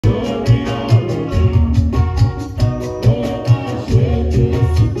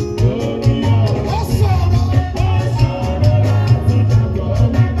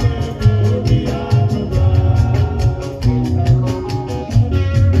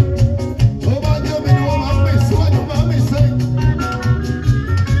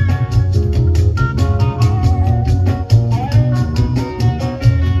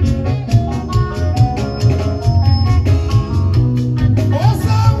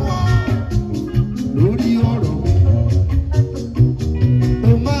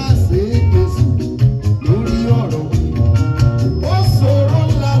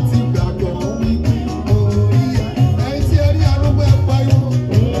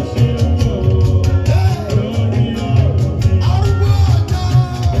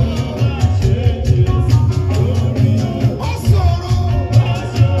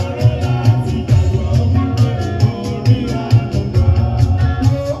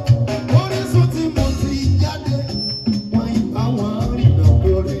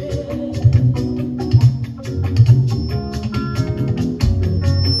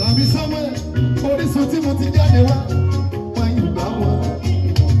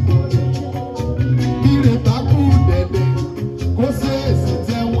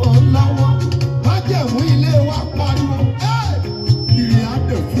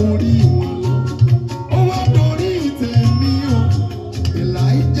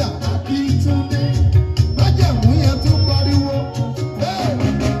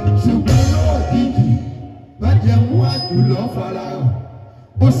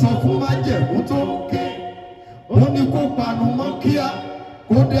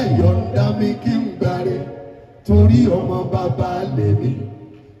kó dẹ̀ yọ̀ǹda mi kí n gbàre torí ọmọ bàbá lèmi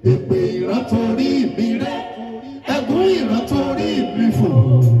èpè ìran torí mi rẹ́ ẹ̀gún ìran torí mi fò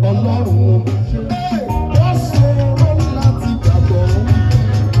ọlọ́run ọmọ ó ṣòro láti gbàgbọ́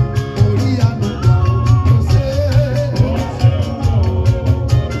orí ànúgbà ó ṣe ó ṣòro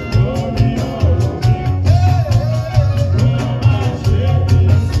lórí ọ̀rọ̀ mi ó máa ṣe é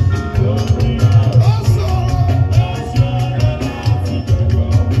lórí ọ̀rọ̀ ó ṣòro láti gbàgbọ́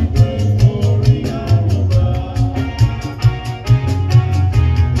wípé orí ànúgbà.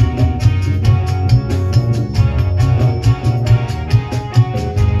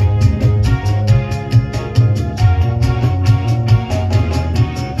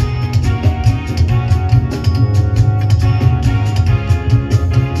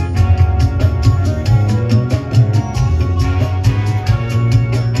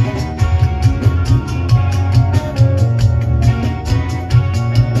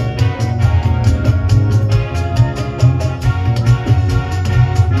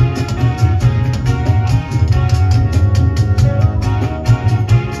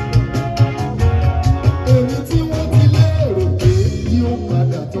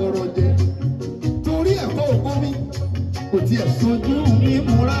 Kò tiẹ̀ sojú mi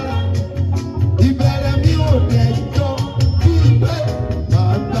mú rárá ìbẹ̀rẹ̀ mi ò dẹ̀ jọ bí bẹ́ẹ̀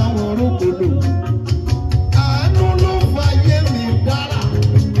máa gbá wọn rókòlò àánú ló fàyè mi dára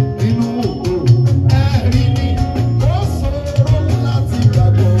nínú òkò ẹ̀rí ni ó ṣòro láti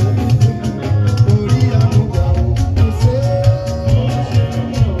gbàgbọ́ orí àmúgbà ó ṣe é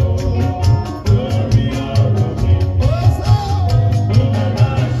lórí ọ̀rọ̀ mi ó ṣe é ó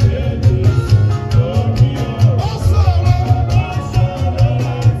máa ṣe é lórí ọ̀rọ̀ ó ṣòro.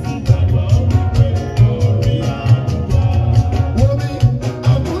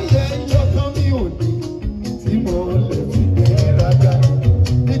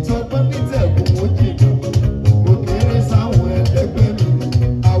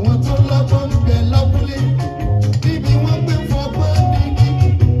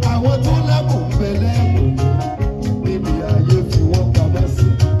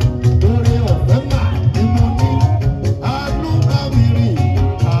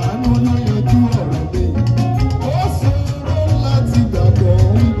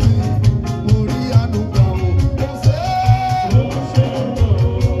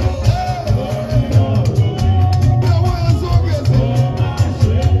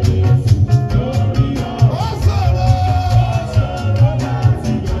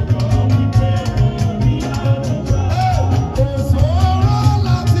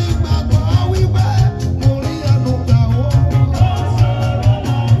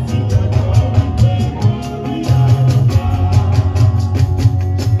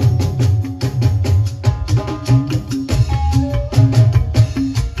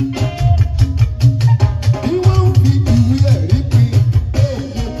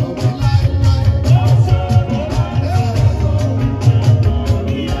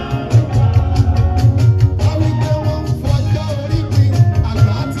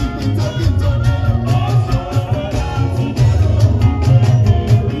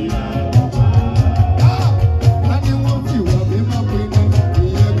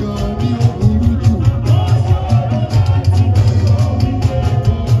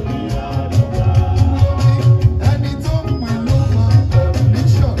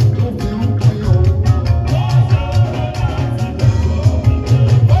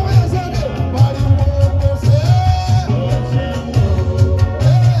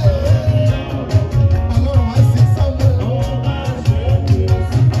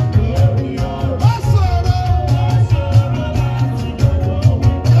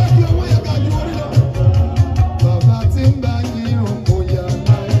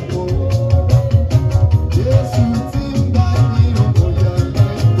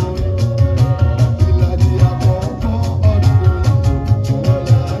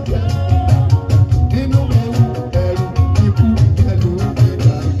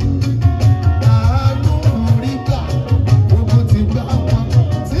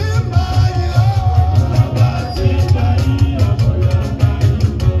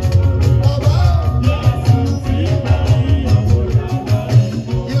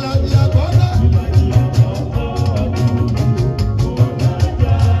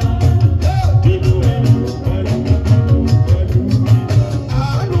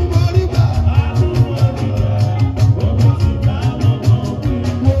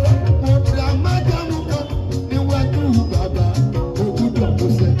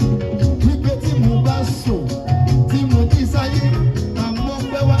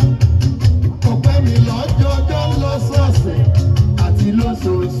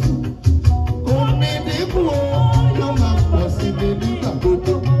 Jésù. Kò ní dínkù o, yóò máa pọ̀ sí mi nígbà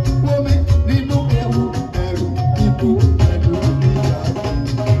gbogbo. Wọ́mi nínú ewu, ẹ̀rù, ikú, ẹ̀rù ìyà.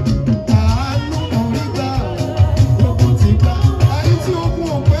 Àánú orí gbà, ogun ti gbà. Ayé tí ó kún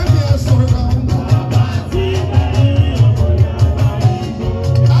òpé mi ẹ̀ sọ̀rọ̀ náà. Bàbá ti bẹ̀rẹ̀ ọ̀pọ̀lọpọ̀ àgbà.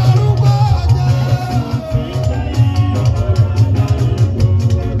 Arúgbó ọjà.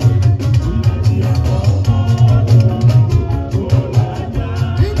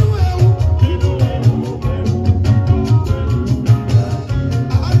 Nínú ewu,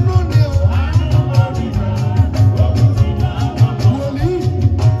 àánú ni o. Wòlíì,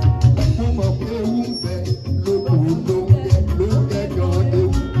 mo mọ̀ pé ewu ń bẹ lóko ló ń gẹ́gàn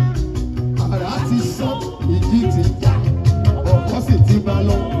ewu. Àrá ti sán, ìjì ti jà, ọ̀pọ̀ sì ti bá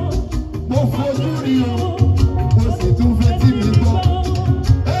lọ. Mo fojú rí o, mo sì tún fẹ́ tí mi gbọ́.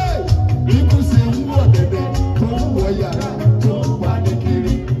 Ikú ṣe ń wọ̀ dẹ̀dẹ̀ tó ń wọ yàrá tó ń pa ní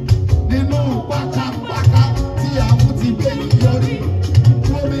kiri. Nínú pákápáká tí àwọn ti gbé yọrí.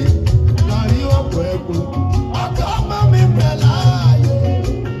 Wọ́mi láàrin ọ̀pọ̀ ẹ̀kún. Ọkọ̀ ọmọ mi bẹ̀ láàyè.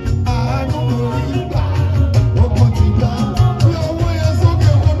 Àánú orí gbà, ogun ti gbà. Bí owó yẹn sókè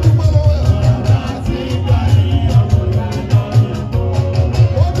kó dúpẹ́ lọ́wọ́ ẹ̀. Bàbá ti gbà ìyàwó rẹ̀ lọ́yẹ̀.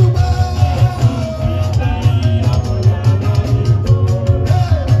 Ó dúpẹ́.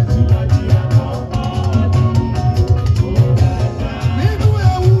 Nínú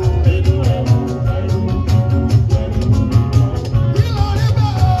ewu, kí ló rí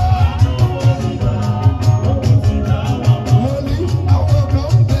bẹ́ẹ̀? Wòlíì, àwọn kan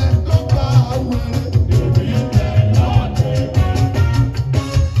ń bẹ ló gba àwẹ̀rẹ̀.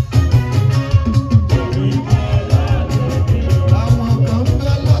 Àwọn kan ń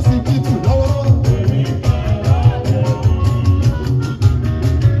bẹ lọ́sibítù lọ́wọ́lọ́wọ́.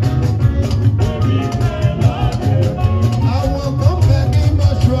 Àwọn kan ń bẹ ní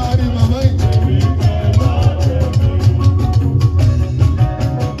mọ́ṣúárì màmá yìí.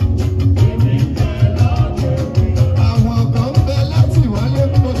 Àwọn kan ń bẹ láti wálé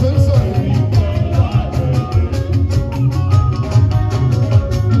bí mo ṣe ń sọ̀rọ̀ yìí.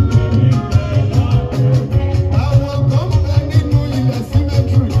 Àwọn kan ń bẹ nínú ilẹ̀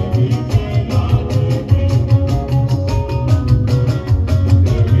símẹ́tírì.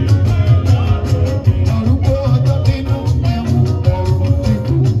 Arúgbó ọjọ́ nínú ewu, ẹ̀rù,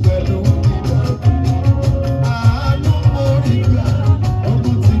 ikú pẹ̀lú ìdá. Àánú orí gbà,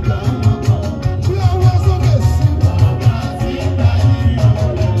 ogun ti gbà wọ́n kan. Bí ọwọ́ sókè sí bàbá ti gbà ìyàwó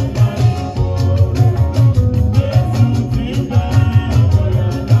rẹ̀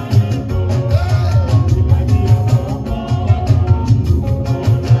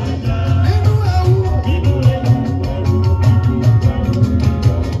nínú ewu,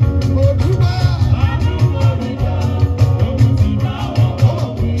 òdúgbà.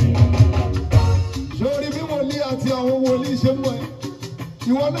 Sórí bí wòlíì àti àwọn wòlíì ṣe ń bọ̀ ẹ́,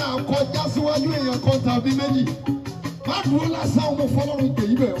 ìwọ náà kọjá síwájú èèyàn kan tàbí méjì. Má dúró lásán ọmọ fọlọ́run ìpè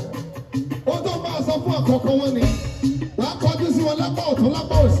yí bẹ̀ ọ́. Ó tó máa sọ fún àkọ́kọ́ wọn ni, wàá kọjú sí wọn lápá ọ̀tún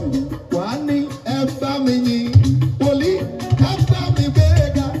lápá òsì.